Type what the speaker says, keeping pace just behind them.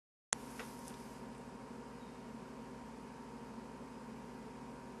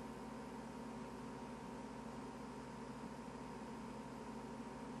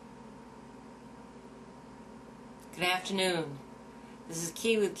Good afternoon. This is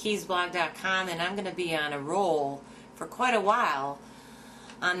Key with keysblog.com, and I'm going to be on a roll for quite a while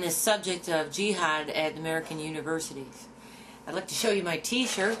on this subject of jihad at American universities. I'd like to show you my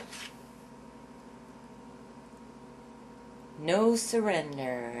t-shirt. No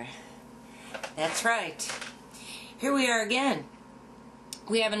surrender. That's right. Here we are again.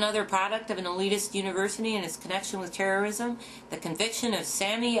 We have another product of an elitist university and its connection with terrorism, the conviction of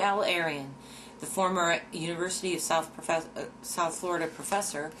Sami Arian, the former University of South Florida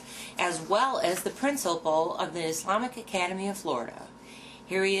professor, as well as the principal of the Islamic Academy of Florida.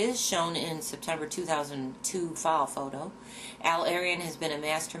 Here he is, shown in September 2002 file photo. Arian has been a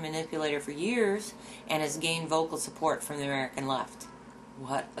master manipulator for years and has gained vocal support from the American left.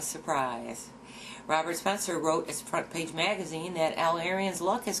 What a surprise. Robert Spencer wrote as Front Page magazine that Arian's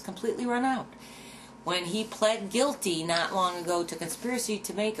luck has completely run out when he pled guilty not long ago to conspiracy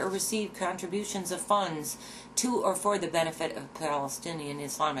to make or receive contributions of funds to or for the benefit of Palestinian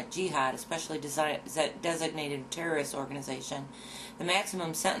Islamic Jihad, especially designated terrorist organization. The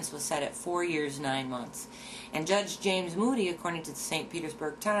maximum sentence was set at 4 years, 9 months. And Judge James Moody, according to the St.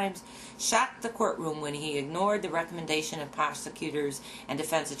 Petersburg Times, shocked the courtroom when he ignored the recommendation of prosecutors and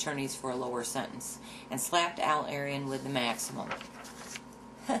defense attorneys for a lower sentence and slapped Arian with the maximum.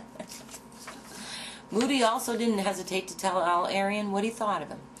 Moody also didn't hesitate to tell Arian what he thought of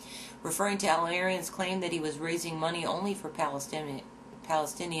him. Referring to Arian's claim that he was raising money only for Palestinian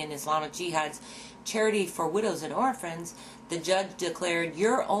Islamic Jihad's charity for widows and orphans, the judge declared,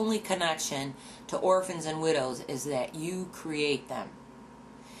 "Your only connection to orphans and widows is that you create them."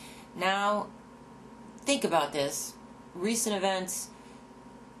 Now, think about this. Recent events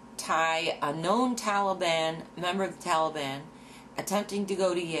tie a known member of the Taliban, attempting to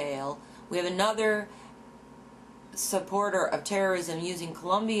go to Yale. We have another supporter of terrorism using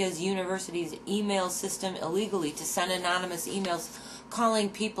Columbia's university's email system illegally to send anonymous emails calling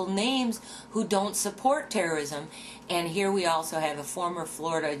people names who don't support terrorism. And here we also have a former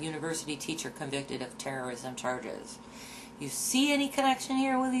Florida University teacher convicted of terrorism charges. You see any connection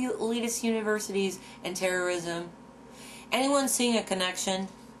here with the elitist universities and terrorism? Anyone seeing a connection?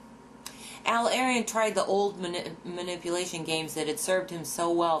 Arian tried the old manipulation games that had served him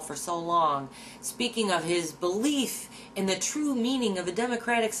so well for so long, speaking of his belief in the true meaning of a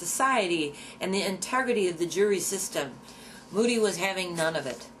democratic society and the integrity of the jury system. Moody was having none of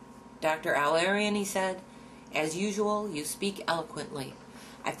it. "Dr. Arian," he said, "as usual, you speak eloquently.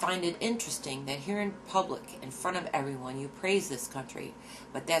 I find it interesting that here in public, in front of everyone, you praise this country,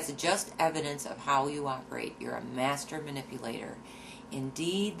 but that's just evidence of how you operate. You're a master manipulator."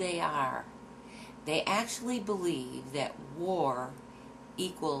 Indeed they are. They actually believe that war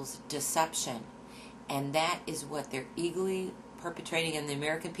equals deception, and that is what they're eagerly perpetrating on the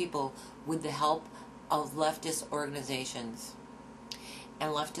American people with the help of leftist organizations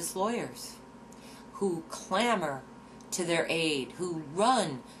and leftist lawyers who clamor to their aid, who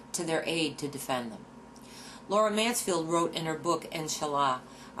run to their aid to defend them. Laura Mansfield wrote in her book Inshallah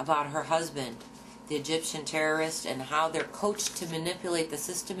about her husband, the Egyptian terrorist, and how they're coached to manipulate the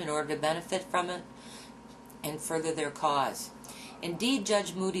system in order to benefit from it and further their cause. Indeed,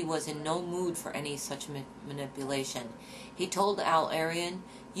 Judge Moody was in no mood for any such manipulation. He told Arian,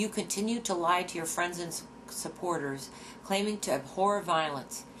 "You continue to lie to your friends and supporters, claiming to abhor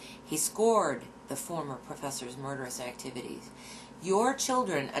violence." He scored the former professor's murderous activities. "Your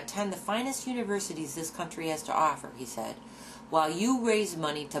children attend the finest universities this country has to offer," he said, "while you raise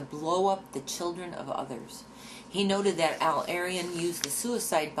money to blow up the children of others." He noted that Arian used the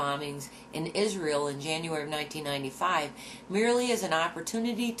suicide bombings in Israel in January of 1995 merely as an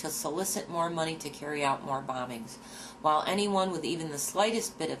opportunity to solicit more money to carry out more bombings, while anyone with even the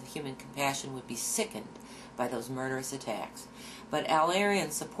slightest bit of human compassion would be sickened by those murderous attacks. But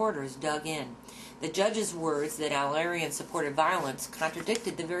Arian supporters dug in. The judge's words that Arian supported violence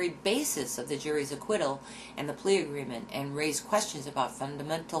contradicted the very basis of the jury's acquittal and the plea agreement and raised questions about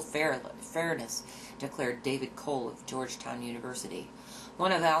fundamental fairness, declared David Cole of Georgetown University.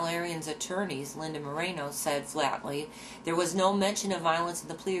 One of Arian's attorneys, Linda Moreno, said flatly, "There was no mention of violence in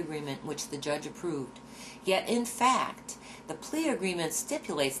the plea agreement which the judge approved." Yet, in fact, the plea agreement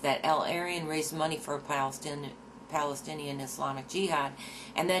stipulates that Arian raised money for Palestinian Islamic Jihad,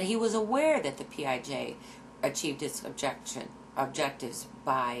 and that he was aware that the PIJ achieved its objectives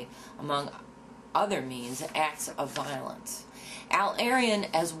by, among other means, acts of violence. Arian,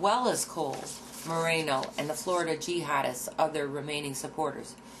 as well as Cole, Moreno, and the Florida jihadists, other remaining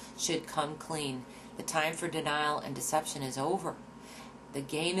supporters, should come clean. The time for denial and deception is over. The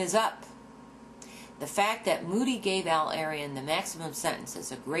game is up. The fact that Moody gave Al-Arian the maximum sentence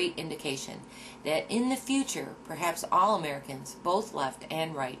is a great indication that in the future, perhaps all Americans, both left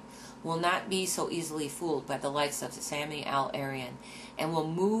and right, will not be so easily fooled by the likes of Sami Al-Arian, and will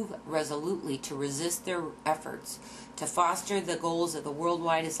move resolutely to resist their efforts to foster the goals of the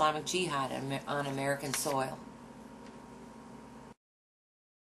worldwide Islamic Jihad on American soil.